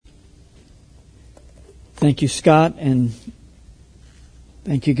Thank you, Scott, and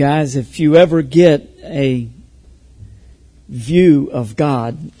thank you, guys. If you ever get a view of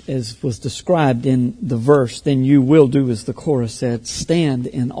God, as was described in the verse, then you will do as the chorus said, stand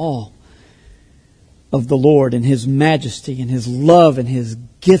in awe of the Lord and His majesty and His love and His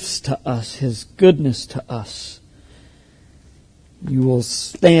gifts to us, His goodness to us. You will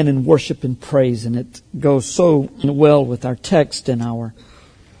stand and worship and praise, and it goes so well with our text and our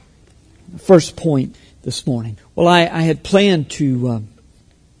first point this morning. Well, I had planned to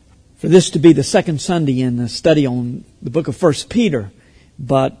for this to be the second Sunday in the study on the book of 1 Peter,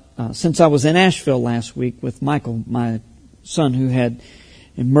 but since I was in Asheville last week with Michael, my son, who had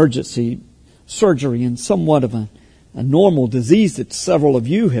emergency surgery and somewhat of a normal disease that several of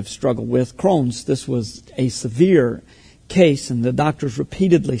you have struggled with, Crohn's, this was a severe case, and the doctors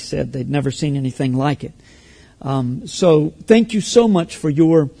repeatedly said they'd never seen anything like it. So thank you so much for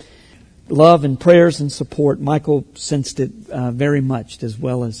your love and prayers and support. Michael sensed it very much, as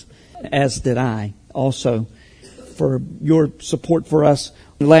well as did I also, for your support for us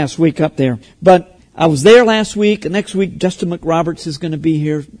last week up there. But I was there last week. Next week, Justin McRoberts is going to be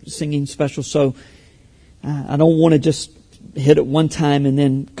here singing special. So I don't want to just hit it one time and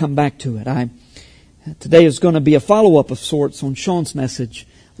then come back to it. Today is going to be a follow-up of sorts on Sean's message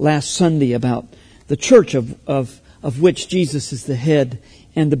last Sunday about the church of which Jesus is the head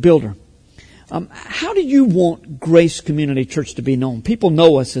and the builder. How do you want Grace Community Church to be known? People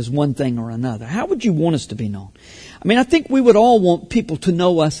know us as one thing or another. How would you want us to be known? I mean, I think we would all want people to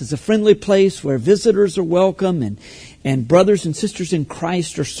know us as a friendly place where visitors are welcome and brothers and sisters in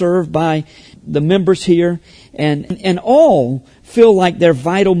Christ are served by the members here, and all feel like they're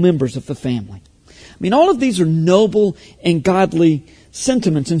vital members of the family. I mean, all of these are noble and godly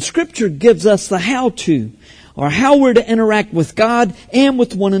sentiments, and Scripture gives us the how-to, or how we're to interact with God and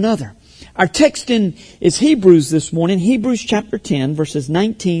with one another. Our text is Hebrews this morning, Hebrews chapter 10, verses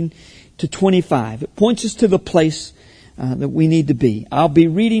 19 to 25. It points us to the place that we need to be. I'll be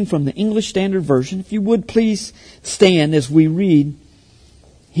reading from the English Standard Version. If you would please stand as we read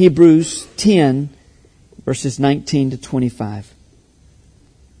Hebrews 10, verses 19 to 25.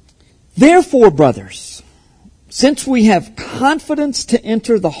 Therefore, brothers, since we have confidence to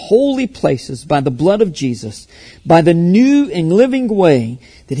enter the holy places by the blood of Jesus, by the new and living way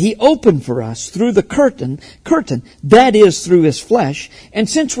that He opened for us through the curtain, that is, through His flesh, and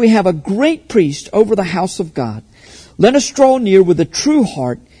since we have a great priest over the house of God, let us draw near with a true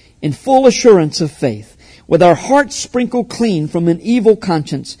heart in full assurance of faith, with our hearts sprinkled clean from an evil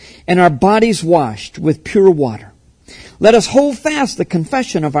conscience and our bodies washed with pure water. Let us hold fast the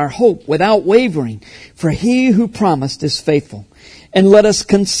confession of our hope without wavering, for He who promised is faithful. And let us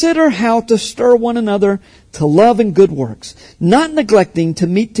consider how to stir one another to love and good works, not neglecting to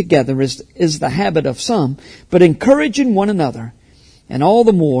meet together as is the habit of some, but encouraging one another, and all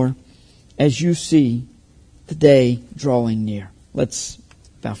the more as you see the day drawing near. Let's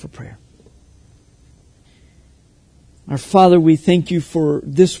bow for prayer. Our Father, we thank You for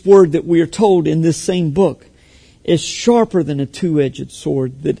this word that we are told in this same book is sharper than a two-edged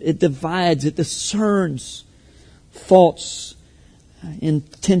sword, that it divides, it discerns thoughts,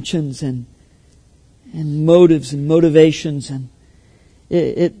 intentions, and motives and motivations, and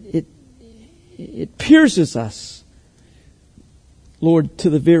it pierces us, Lord,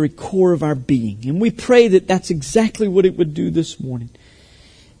 to the very core of our being. And we pray that that's exactly what it would do this morning,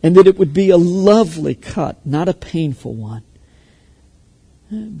 and that it would be a lovely cut, not a painful one,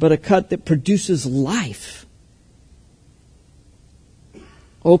 but a cut that produces life.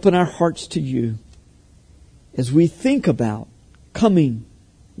 Open our hearts to You as we think about coming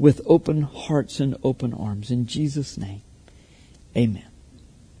with open hearts and open arms. In Jesus' name, amen.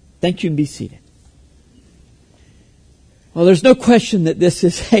 Thank you, and be seated. Well, there's no question that this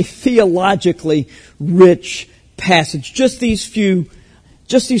is a theologically rich passage. Just these few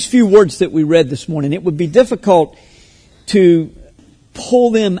words that we read this morning. It would be difficult to pull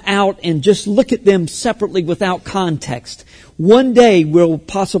them out and just look at them separately without context. One day we'll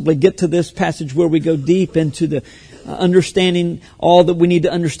possibly get to this passage where we go deep into the understanding all that we need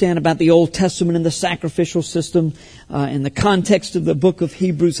to understand about the Old Testament and the sacrificial system and the context of the book of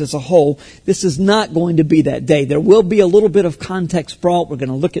Hebrews as a whole. This is not going to be that day. There will be a little bit of context brought. We're going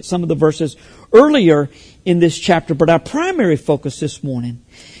to look at some of the verses earlier in this chapter, but our primary focus this morning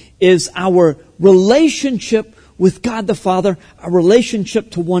is our relationship with God the Father, our relationship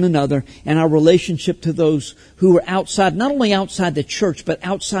to one another, and our relationship to those who are outside, not only outside the church, but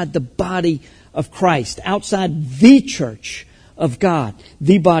outside the body of Christ, outside the church of God,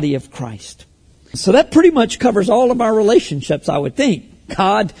 the body of Christ. So that pretty much covers all of our relationships, I would think.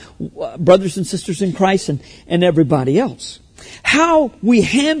 God, brothers and sisters in Christ, and everybody else. How we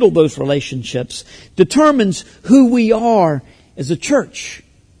handle those relationships determines who we are as a church.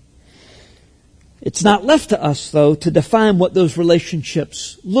 It's not left to us, though, to define what those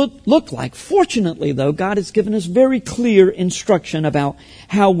relationships look like. Fortunately, though, God has given us very clear instruction about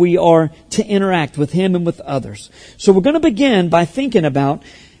how we are to interact with Him and with others. So we're going to begin by thinking about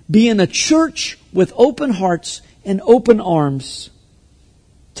being a church with open hearts and open arms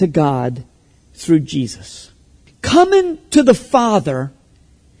to God through Jesus. Coming to the Father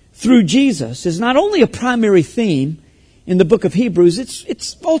through Jesus is not only a primary theme in the book of Hebrews,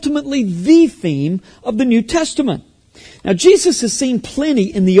 it's ultimately the theme of the New Testament. Now, Jesus has seen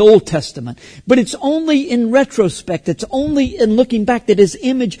plenty in the Old Testament, but it's only in retrospect, it's only in looking back that His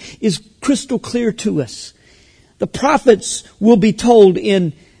image is crystal clear to us. The prophets will be told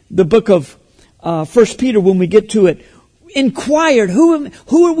in the book of 1 Peter when we get to it, inquired,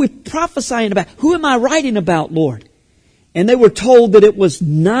 who are we prophesying about? Who am I writing about, Lord? And they were told that it was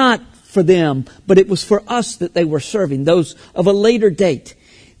not for them, but it was for us that they were serving, those of a later date.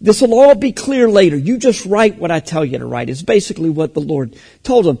 This will all be clear later. You just write what I tell you to write, is basically what the Lord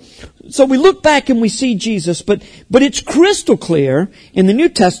told them. So we look back and we see Jesus, but it's crystal clear in the New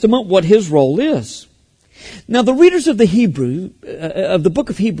Testament what His role is. Now, the readers of the book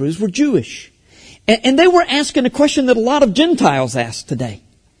of Hebrews were Jewish. And they were asking a question that a lot of Gentiles ask today.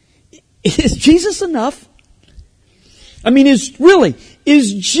 Is Jesus enough? I mean,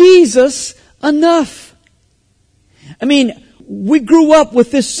 is Jesus enough? I mean, we grew up with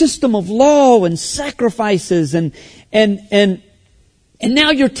this system of law and sacrifices and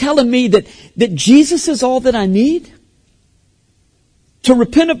now you're telling me that Jesus is all that I need? To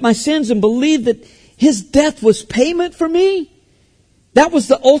repent of my sins and believe that His death was payment for me? That was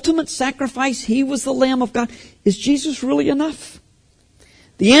the ultimate sacrifice. He was the Lamb of God. Is Jesus really enough?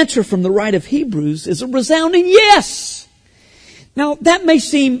 The answer from the writer of Hebrews is a resounding yes. Now, that may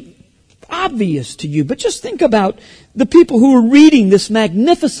seem obvious to you, but just think about the people who are reading this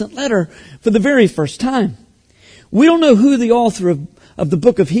magnificent letter for the very first time. We don't know who the author of the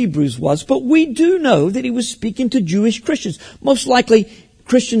book of Hebrews was, but we do know that he was speaking to Jewish Christians, most likely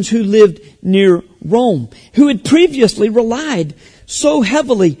Christians who lived near Rome, who had previously relied so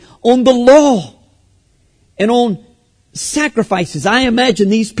heavily on the law and on sacrifices. I imagine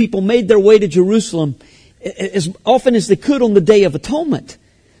these people made their way to Jerusalem as often as they could on the Day of Atonement,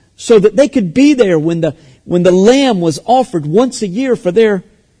 so that they could be there when the lamb was offered once a year for their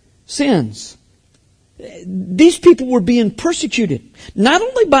sins. These people were being persecuted, not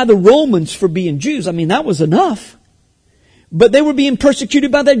only by the Romans for being Jews, I mean that was enough, but they were being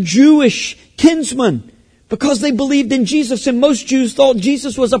persecuted by their Jewish kinsmen because they believed in Jesus, and most Jews thought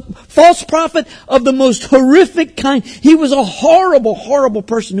Jesus was a false prophet of the most horrific kind. He was a horrible, horrible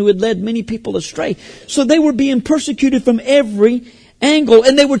person who had led many people astray. So they were being persecuted from every angle,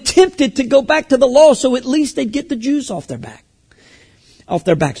 and they were tempted to go back to the law so at least they'd get the Jews off their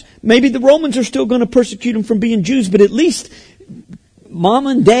backs. Maybe the Romans are still going to persecute them from being Jews, but at least mom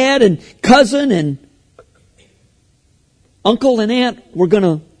and dad and cousin and uncle and aunt were going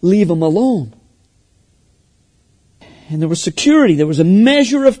to leave them alone. And there was security. There was a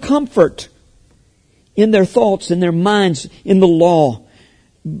measure of comfort in their thoughts, in their minds, in the law.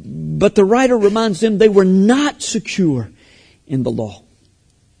 But the writer reminds them they were not secure in the law.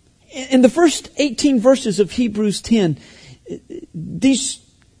 In the first 18 verses of Hebrews 10, these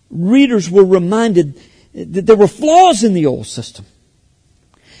readers were reminded that there were flaws in the old system.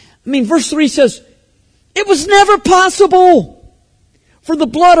 I mean, verse 3 says, it was never possible for the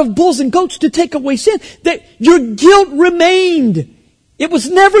blood of bulls and goats to take away sin. That your guilt remained. It was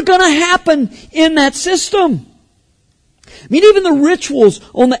never going to happen in that system. I mean, even the rituals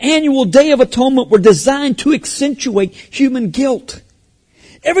on the annual Day of Atonement were designed to accentuate human guilt.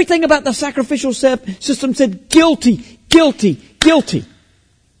 Everything about the sacrificial system said guilty, guilty, guilty.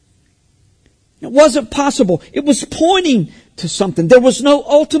 It wasn't possible. It was pointing to something. There was no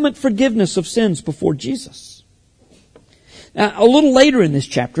ultimate forgiveness of sins before Jesus. Now, a little later in this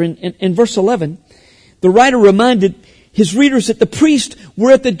chapter, in verse 11, the writer reminded his readers that the priests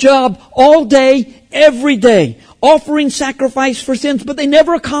were at the job all day, every day, offering sacrifice for sins, but they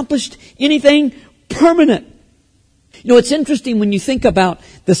never accomplished anything permanent. You know, it's interesting when you think about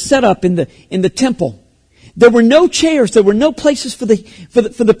the setup in the temple. There were no chairs, there were no places for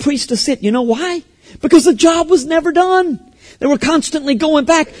the priests to sit. You know why? Because the job was never done. They were constantly going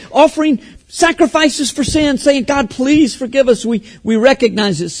back, offering sacrifices for sin, saying, God, please forgive us. We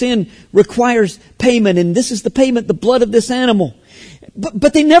recognize that sin requires payment, and this is the payment, the blood of this animal.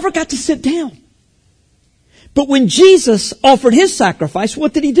 But they never got to sit down. But when Jesus offered His sacrifice,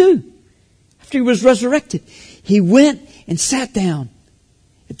 what did He do? After He was resurrected, He went and sat down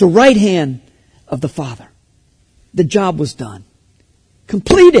at the right hand of the Father. The job was done.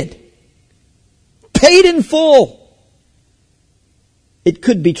 Completed. Paid in full. It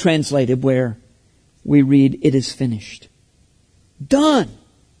could be translated where we read, "It is finished." Done.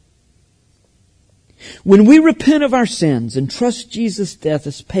 When we repent of our sins and trust Jesus' death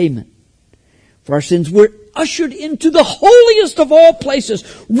as payment for our sins, we're ushered into the holiest of all places,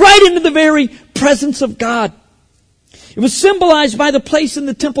 right into the very presence of God. It was symbolized by the place in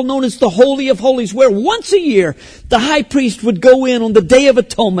the temple known as the Holy of Holies, where once a year the high priest would go in on the Day of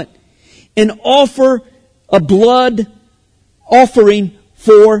Atonement and offer a blood offering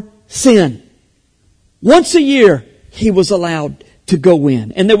for sin. Once a year he was allowed to go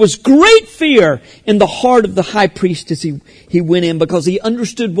in. And there was great fear in the heart of the high priest as he went in, because he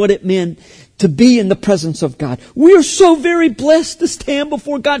understood what it meant to be in the presence of God. We are so very blessed to stand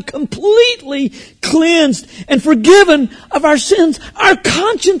before God completely cleansed and forgiven of our sins. Our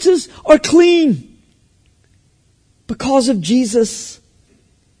consciences are clean because of Jesus'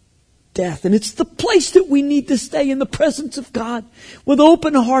 death. And it's the place that we need to stay, in the presence of God, with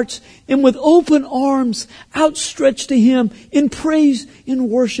open hearts and with open arms outstretched to Him in praise, in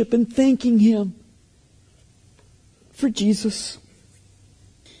worship, and thanking Him for Jesus.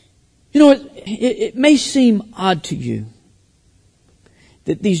 You know, it may seem odd to you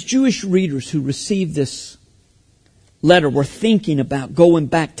that these Jewish readers who received this letter were thinking about going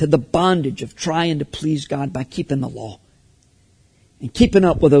back to the bondage of trying to please God by keeping the law and keeping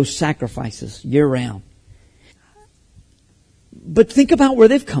up with those sacrifices year round. But think about where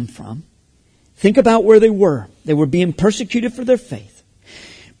they've come from. Think about where they were. They were being persecuted for their faith.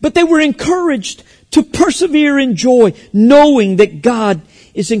 But they were encouraged to persevere in joy, knowing that God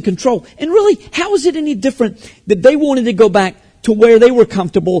is in control. And really, how is it any different that they wanted to go back to where they were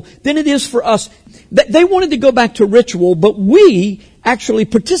comfortable than it is for us? They wanted to go back to ritual, but we actually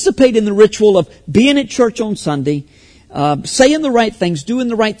participate in the ritual of being at church on Sunday, saying the right things, doing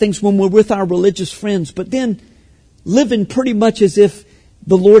the right things when we're with our religious friends, but then living pretty much as if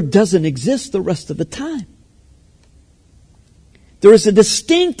the Lord doesn't exist the rest of the time. There is a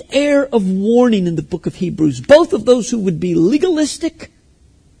distinct air of warning in the book of Hebrews, both of those who would be legalistic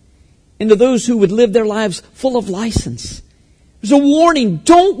and to those who would live their lives full of license. There's a warning.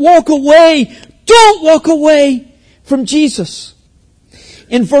 Don't walk away. Don't walk away from Jesus.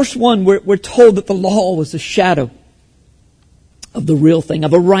 In verse 1, we're told that the law was a shadow of the real thing,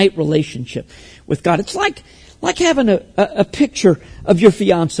 of a right relationship with God. It's like having a picture of your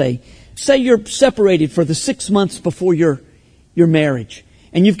fiancé. Say you're separated for the 6 months before your marriage.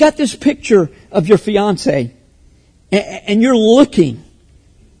 And you've got this picture of your fiancé, and you're looking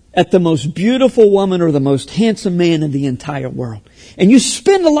at the most beautiful woman or the most handsome man in the entire world. And you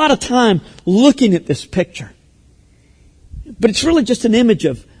spend a lot of time looking at this picture. But it's really just an image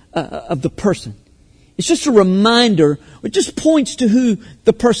of the person. It's just a reminder. It just points to who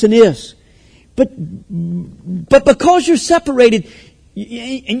the person is. But because you're separated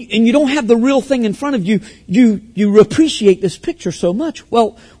and you don't have the real thing in front of you, you appreciate this picture so much.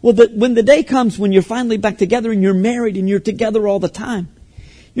 Well, when the day comes when you're finally back together and you're married and you're together all the time,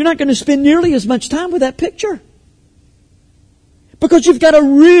 you're not going to spend nearly as much time with that picture. Because you've got a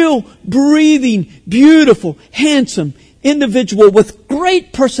real, breathing, beautiful, handsome individual with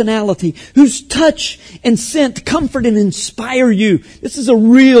great personality whose touch and scent comfort and inspire you. This is a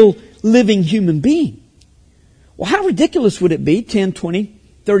real, living human being. Well, how ridiculous would it be 10, 20,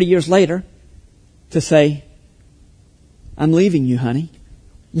 30 years later to say, "I'm leaving you, honey."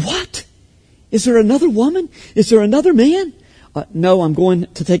 What? Is there another woman? Is there another man? No, I'm going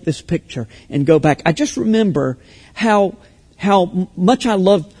to take this picture and go back. I just remember how much I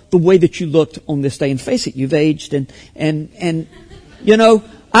loved the way that you looked on this day. And face it, you've aged and you know,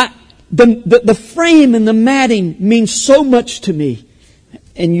 the frame and the matting means so much to me.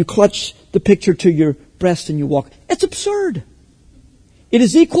 And you clutch the picture to your breast and you walk. It's absurd. It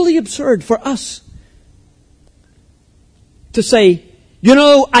is equally absurd for us to say, you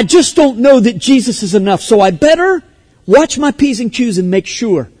know, I just don't know that Jesus is enough, so I better watch my P's and Q's and make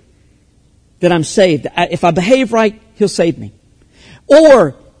sure that I'm saved. If I behave right, He'll save me.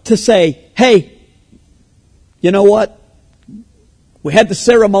 Or to say, hey, you know what? We had the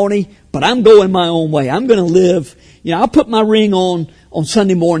ceremony, but I'm going my own way. I'm going to live. You know, I'll put my ring on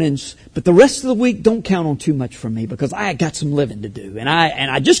Sunday mornings, but the rest of the week don't count on too much from me because I got some living to do. And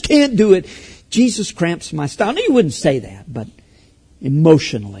I just can't do it. Jesus cramps my style. No, you wouldn't say that, but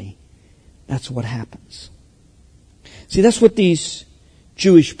emotionally, that's what happens. See, that's what these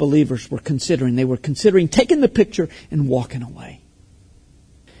Jewish believers were considering. They were considering taking the picture and walking away.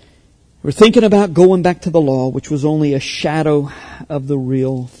 They were thinking about going back to the law, which was only a shadow of the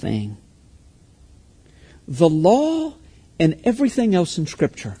real thing. The law and everything else in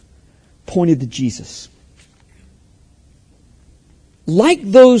Scripture pointed to Jesus. Like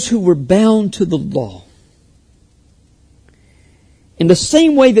those who were bound to the law, in the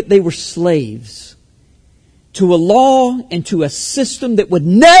same way that they were slaves to a law and to a system that would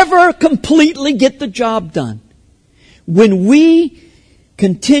never completely get the job done, when we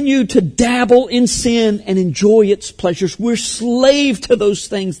continue to dabble in sin and enjoy its pleasures, we're slave to those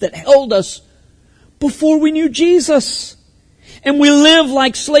things that held us before we knew Jesus. And we live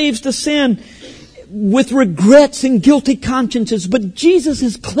like slaves to sin with regrets and guilty consciences. But Jesus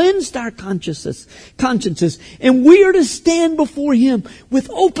has cleansed our consciences. And we are to stand before Him with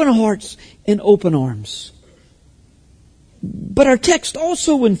open hearts and open arms. But our text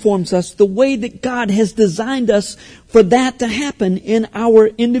also informs us the way that God has designed us for that to happen in our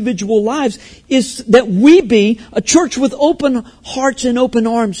individual lives is that we be a church with open hearts and open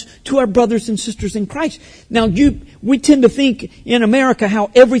arms to our brothers and sisters in Christ. Now, we tend to think in America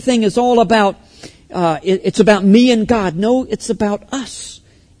how everything is all about, it's about me and God. No, it's about us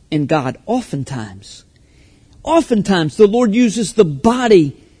and God oftentimes. Oftentimes, the Lord uses the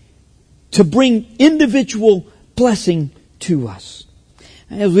body to bring individual blessing to us.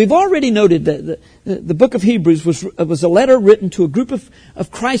 As we've already noted, the book of Hebrews was a letter written to a group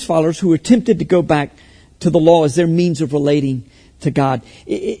of Christ followers who were tempted to go back to the law as their means of relating to God.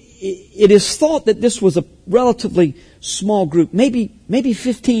 It is thought that this was a relatively small group, maybe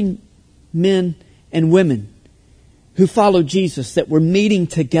 15 men and women who followed Jesus that were meeting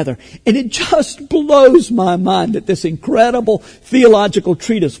together. And it just blows my mind that this incredible theological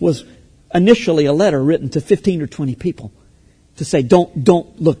treatise was initially a letter written to 15 or 20 people. To say,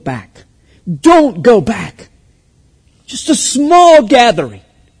 don't look back. Don't go back. Just a small gathering.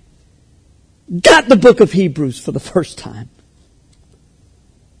 Got the book of Hebrews for the first time.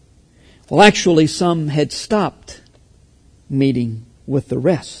 Well, actually, some had stopped meeting with the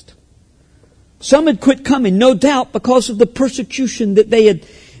rest. Some had quit coming, no doubt, because of the persecution that they had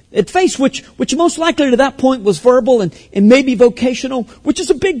faced, which most likely to that point was verbal and maybe vocational, which is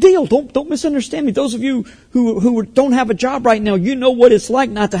a big deal. Don't misunderstand me. Those of you who don't have a job right now, you know what it's like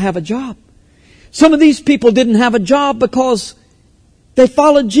not to have a job. Some of these people didn't have a job because they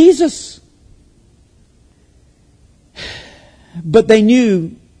followed Jesus. But they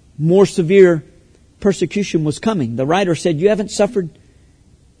knew more severe persecution was coming. The writer said, you haven't suffered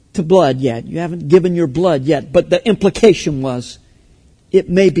to blood yet. You haven't given your blood yet. But the implication was, it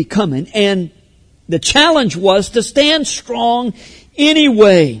may be coming. And the challenge was to stand strong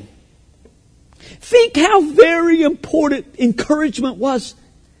anyway. Think how very important encouragement was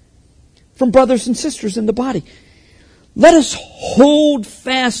from brothers and sisters in the body. Let us hold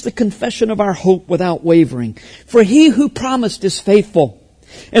fast the confession of our hope without wavering. For He who promised is faithful.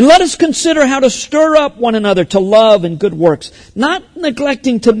 And let us consider how to stir up one another to love and good works, not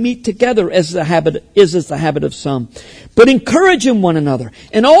neglecting to meet together as the habit of some, but encouraging one another,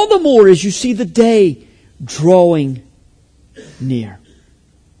 and all the more as you see the day drawing near.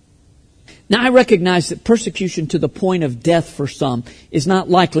 Now, I recognize that persecution to the point of death for some is not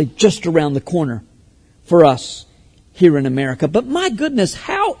likely just around the corner for us here in America. But my goodness,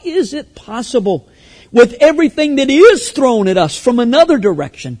 how is it possible with everything that is thrown at us from another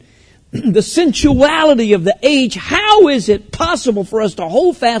direction, the sensuality of the age, how is it possible for us to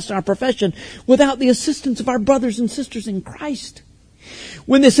hold fast our profession without the assistance of our brothers and sisters in Christ?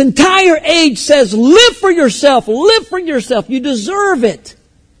 When this entire age says, live for yourself, you deserve it.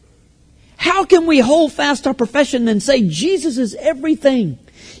 How can we hold fast our profession and say Jesus is everything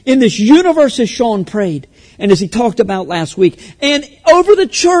in this universe as Sean prayed and as he talked about last week and over the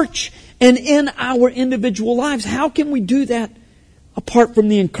church and in our individual lives? How can we do that apart from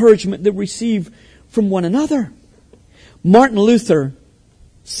the encouragement that we receive from one another? Martin Luther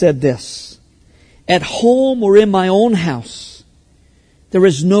said this, at home or in my own house, there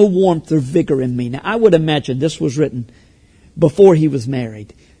is no warmth or vigor in me. Now, I would imagine this was written before he was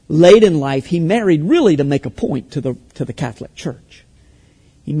married. Late in life, he married really to make a point to the Catholic Church.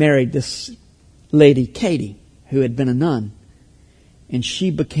 He married this lady, Katie, who had been a nun. And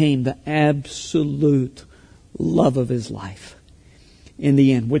she became the absolute love of his life in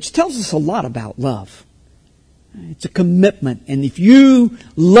the end, which tells us a lot about love. It's a commitment. And if you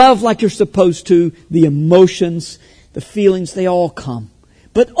love like you're supposed to, the emotions, the feelings, they all come.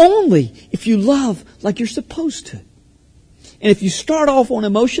 But only if you love like you're supposed to. And if you start off on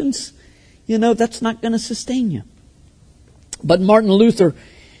emotions, that's not going to sustain you. But Martin Luther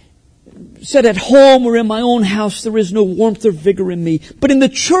said, at home or in my own house there is no warmth or vigor in me. But in the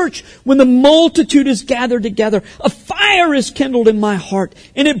church, when the multitude is gathered together, a fire is kindled in my heart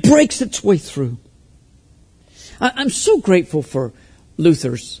and it breaks its way through. I'm so grateful for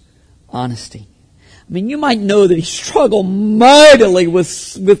Luther's honesty. I mean, you might know that he struggled mightily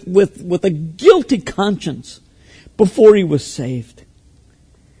with a guilty conscience before he was saved.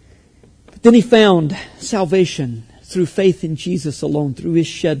 But then he found salvation through faith in Jesus alone, through His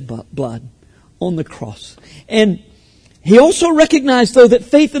shed blood on the cross. And he also recognized, though, that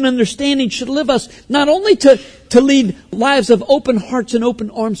faith and understanding should live us not only to lead lives of open hearts and open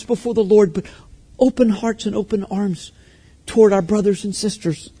arms before the Lord, but open hearts and open arms toward our brothers and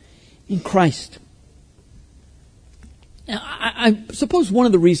sisters in Christ. Now, I suppose one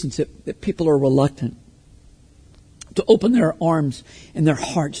of the reasons that people are reluctant to open their arms and their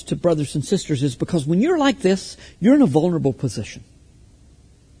hearts to brothers and sisters is because when you're like this, you're in a vulnerable position.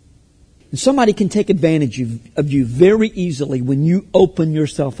 And somebody can take advantage of you very easily when you open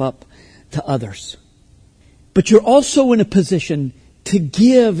yourself up to others. But you're also in a position to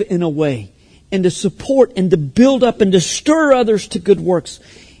give in a way and to support and to build up and to stir others to good works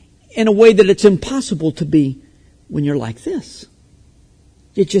in a way that it's impossible to be when you're like this.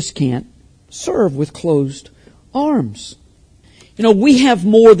 You just can't serve with closed arms. You know, we have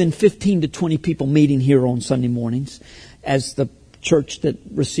more than 15 to 20 people meeting here on Sunday mornings, as the church that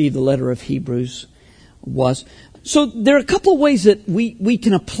received the letter of Hebrews was. So there are a couple of ways that we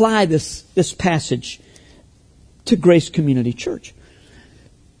can apply this passage to Grace Community Church.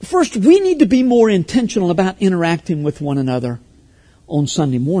 First, we need to be more intentional about interacting with one another on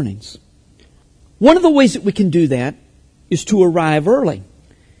Sunday mornings. One of the ways that we can do that is to arrive early.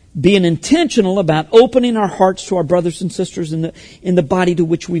 Being intentional about opening our hearts to our brothers and sisters in the body to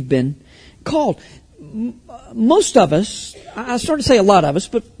which we've been called. Most of us, I started to say a lot of us,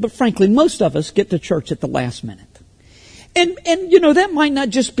 but frankly, most of us get to church at the last minute. And you know, that might not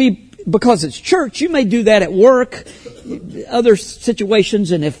just be because it's church. You may do that at work, other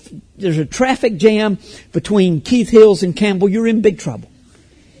situations, and if there's a traffic jam between Keith Hills and Campbell, you're in big trouble.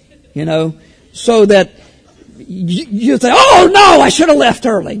 You know, so that you say, oh no, I should have left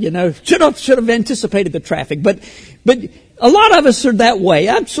early, you know, should have anticipated the traffic. But a lot of us are that way.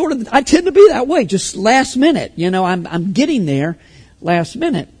 I tend to be that way, just last minute. You know, I'm getting there last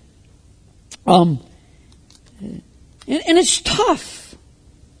minute. And it's tough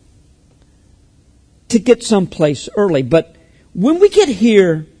to get someplace early, but when we get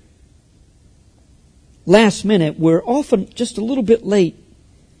here last minute, we're often just a little bit late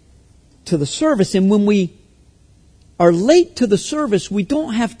to the service. And when we are late to the service, we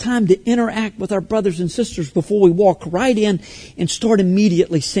don't have time to interact with our brothers and sisters before we walk right in and start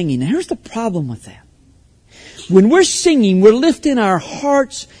immediately singing. Now, here's the problem with that. When we're singing, we're lifting our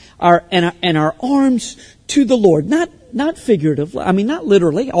hearts and our arms to the Lord. Not figuratively. I mean, not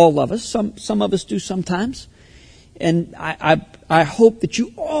literally. All of us. Some of us do sometimes. And I hope that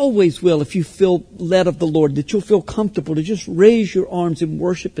you always will, if you feel led of the Lord, that you'll feel comfortable to just raise your arms in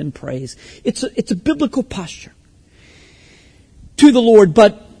worship and praise. It's a biblical posture to the Lord,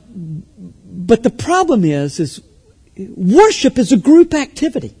 but the problem is worship is a group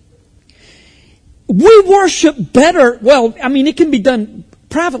activity. We worship better. Well, I mean, it can be done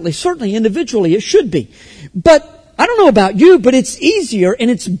privately, certainly individually, it should be. But I don't know about you, but it's easier and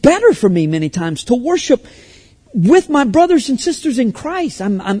it's better for me many times to worship with my brothers and sisters in Christ.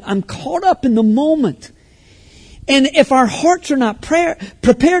 I'm caught up in the moment. And if our hearts are not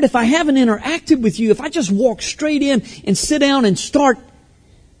prepared, if I haven't interacted with you, if I just walk straight in and sit down and start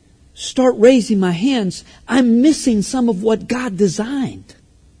raising my hands, I'm missing some of what God designed.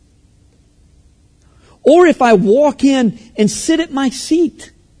 Or if I walk in and sit at my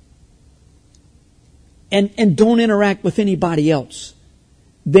seat and don't interact with anybody else,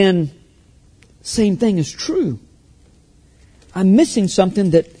 then same thing is true. I'm missing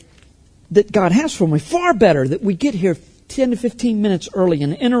something that God has for me. Far better that we get here 10 to 15 minutes early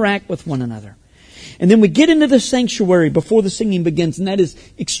and interact with one another. And then we get into the sanctuary before the singing begins, and that is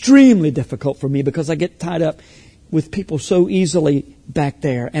extremely difficult for me because I get tied up with people so easily back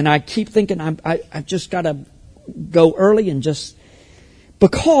there. And I keep thinking I've just got to go early and just...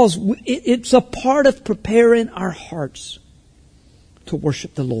 Because it's a part of preparing our hearts to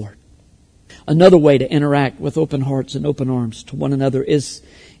worship the Lord. Another way to interact with open hearts and open arms to one another is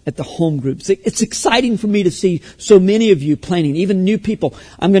at the home groups. It's exciting for me to see so many of you planning, even new people.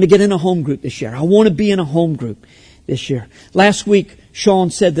 I'm going to get in a home group this year. I want to be in a home group this year. Last week, Sean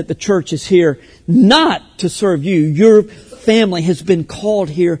said that the church is here not to serve you. You're family has been called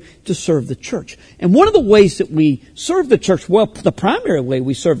here to serve the church. And one of the ways that we serve the church, well, the primary way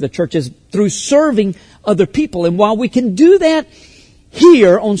we serve the church is through serving other people. And while we can do that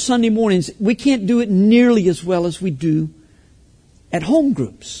here on Sunday mornings, we can't do it nearly as well as we do at home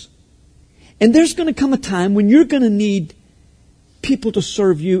groups. And there's going to come a time when you're going to need people to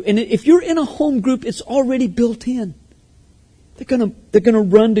serve you. And if you're in a home group, it's already built in. They're going to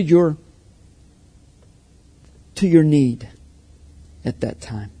run to your need at that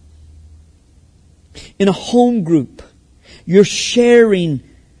time. In a home group, you're sharing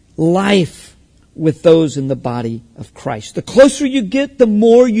life with those in the body of Christ. The closer you get, the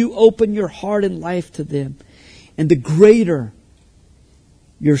more you open your heart and life to them, and the greater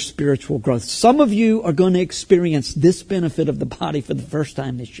your spiritual growth. Some of you are going to experience this benefit of the body for the first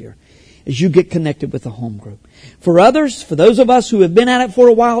time this year as you get connected with a home group. For others, for those of us who have been at it for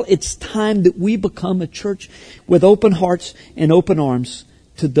a while, it's time that we become a church with open hearts and open arms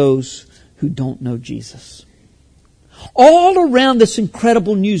to those who don't know Jesus. All around this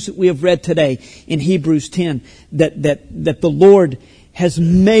incredible news that we have read today in Hebrews 10, that the Lord has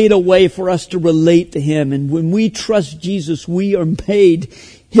made a way for us to relate to Him. And when we trust Jesus, we are made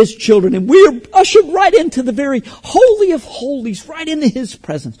His children. And we are ushered right into the very holy of holies, right into His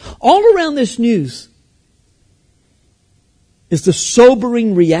presence. All around this news is the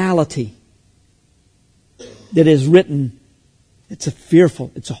sobering reality that is written. It's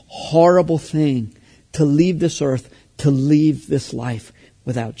a horrible thing to leave this earth, to leave this life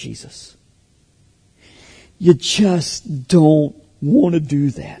without Jesus. You just don't want to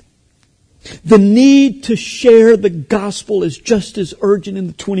do that. The need to share the gospel is just as urgent in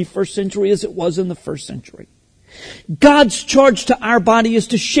the 21st century as it was in the first century. God's charge to our body is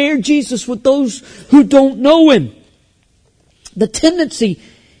to share Jesus with those who don't know Him. The tendency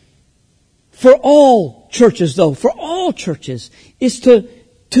for all churches, is to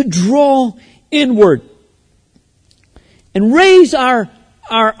draw inward and raise our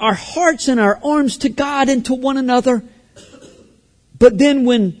hearts and our arms to God and to one another. But then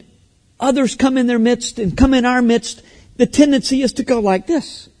when others come in their midst and come in our midst, the tendency is to go like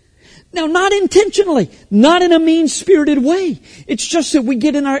this. Now, not intentionally, not in a mean-spirited way. It's just that we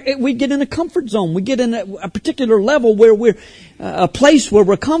get in a comfort zone. We get in a particular level where we're a place where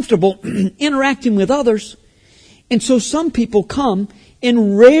we're comfortable interacting with others. And so some people come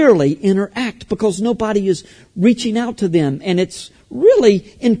and rarely interact because nobody is reaching out to them. And it's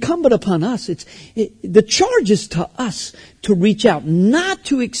really incumbent upon us. The charge is to us to reach out, not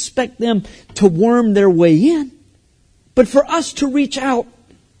to expect them to worm their way in, but for us to reach out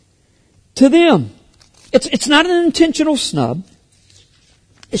to them. It's not an intentional snub.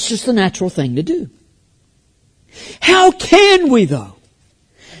 It's just a natural thing to do. How can we, though,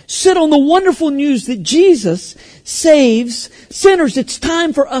 sit on the wonderful news that Jesus saves sinners? It's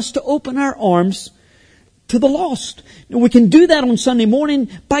time for us to open our arms to the lost. And we can do that on Sunday morning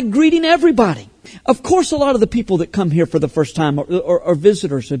by greeting everybody. Of course, a lot of the people that come here for the first time are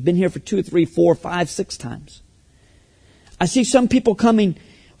visitors, have been here for 2, 3, 4, 5, 6 times. I see some people coming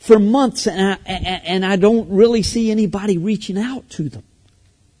for months and I don't really see anybody reaching out to them.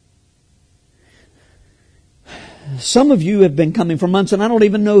 Some of you have been coming for months and I don't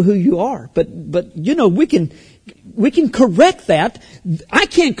even know who you are. But you know, we can correct that. I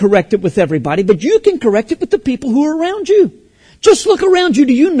can't correct it with everybody, but you can correct it with the people who are around you. Just look around you.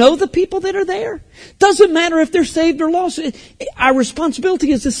 Do you know the people that are there? Doesn't matter if they're saved or lost. Our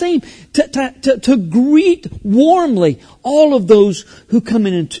responsibility is the same. To greet warmly all of those who come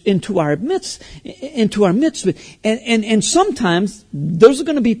into our midst. And sometimes those are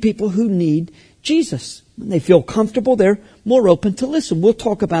going to be people who need Jesus. When they feel comfortable, they're more open to listen. We'll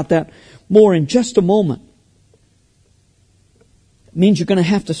talk about that more in just a moment. It means you're going to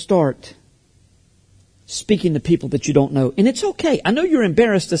have to start speaking to people that you don't know. And it's okay. I know you're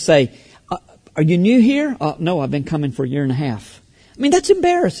embarrassed to say, are you new here? No, I've been coming for a year and a half. I mean, that's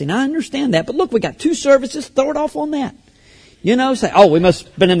embarrassing. I understand that. But look, we got 2 services. Throw it off on that. You know, say, we must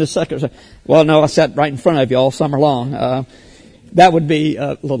have been in the second. Well, no, I sat right in front of you all summer long. That would be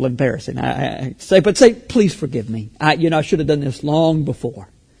a little embarrassing. I say, please forgive me. I should have done this long before.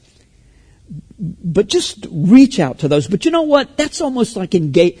 But just reach out to those. But you know what? That's almost like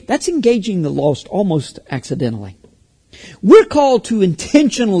that's engaging the lost almost accidentally. We're called to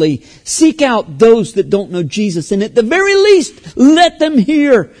intentionally seek out those that don't know Jesus. And at the very least, let them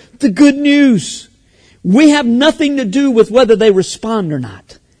hear the good news. We have nothing to do with whether they respond or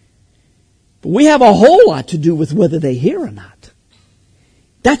not. But we have a whole lot to do with whether they hear or not.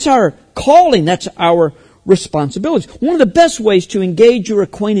 That's our calling. That's our responsibilities. One of the best ways to engage your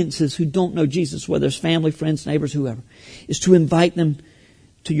acquaintances who don't know Jesus, whether it's family, friends, neighbors, whoever, is to invite them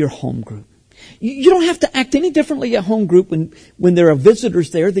to your home group. You don't have to act any differently at home group when there are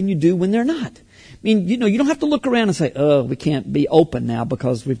visitors there than you do when they're not. I mean, you don't have to look around and say, oh, we can't be open now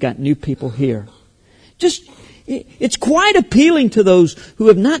because we've got new people here. It's quite appealing to those who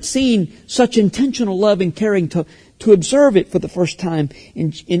have not seen such intentional love and caring to observe it for the first time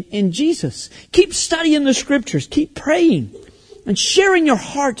in Jesus. Keep studying the Scriptures. Keep praying and sharing your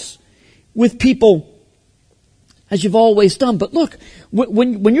hearts with people as you've always done. But look,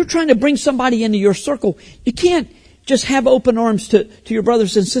 when you're trying to bring somebody into your circle, you can't just have open arms to your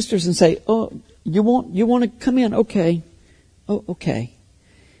brothers and sisters and say, oh, you want to come in? Okay. Oh, okay.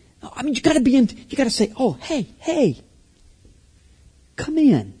 I mean, you got to say, oh, hey, come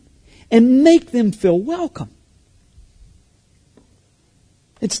in and make them feel welcome.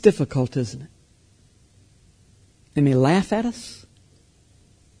 It's difficult, isn't it? They may laugh at us.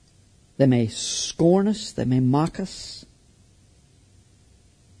 They may scorn us. They may mock us.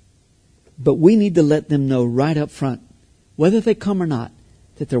 But we need to let them know right up front, whether they come or not,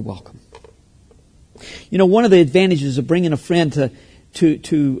 that they're welcome. One of the advantages of bringing a friend to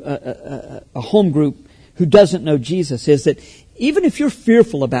a home group who doesn't know Jesus is that even if you're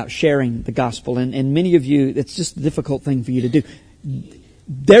fearful about sharing the gospel, and many of you, it's just a difficult thing for you to do,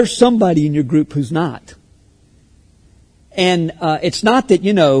 there's somebody in your group who's not. And it's not that,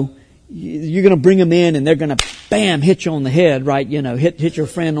 you're going to bring them in and they're going to, bam, hit you on the head, right? Hit your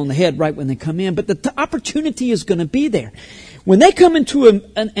friend on the head right when they come in. But the opportunity is going to be there. When they come into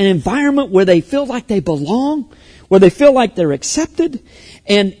an environment where they feel like they belong, where they feel like they're accepted,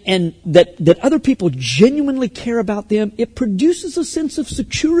 and that other people genuinely care about them, it produces a sense of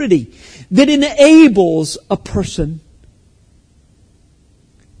security that enables a person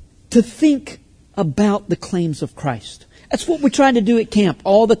to think about the claims of Christ. That's what we try to do at camp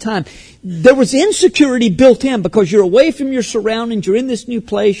all the time. There was insecurity built in because you're away from your surroundings, you're in this new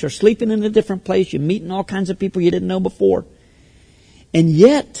place, you're sleeping in a different place, you're meeting all kinds of people you didn't know before. And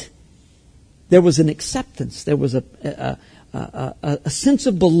yet, there was an acceptance, there was a sense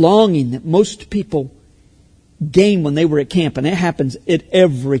of belonging that most people gain when they were at camp. And it happens at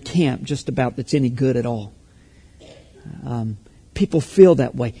every camp just about that's any good at all. People feel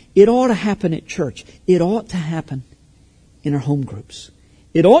that way. It ought to happen at church. It ought to happen in our home groups.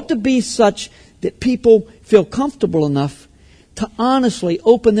 It ought to be such that people feel comfortable enough to honestly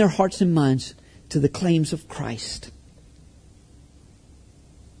open their hearts and minds to the claims of Christ.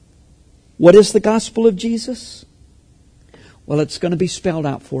 What is the gospel of Jesus? Well, it's going to be spelled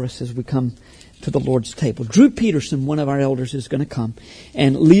out for us as we come to the Lord's table. Drew Peterson, one of our elders, is going to come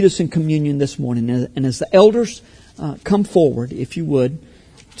and lead us in communion this morning. And as the elders come forward, if you would,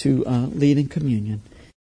 to lead in communion,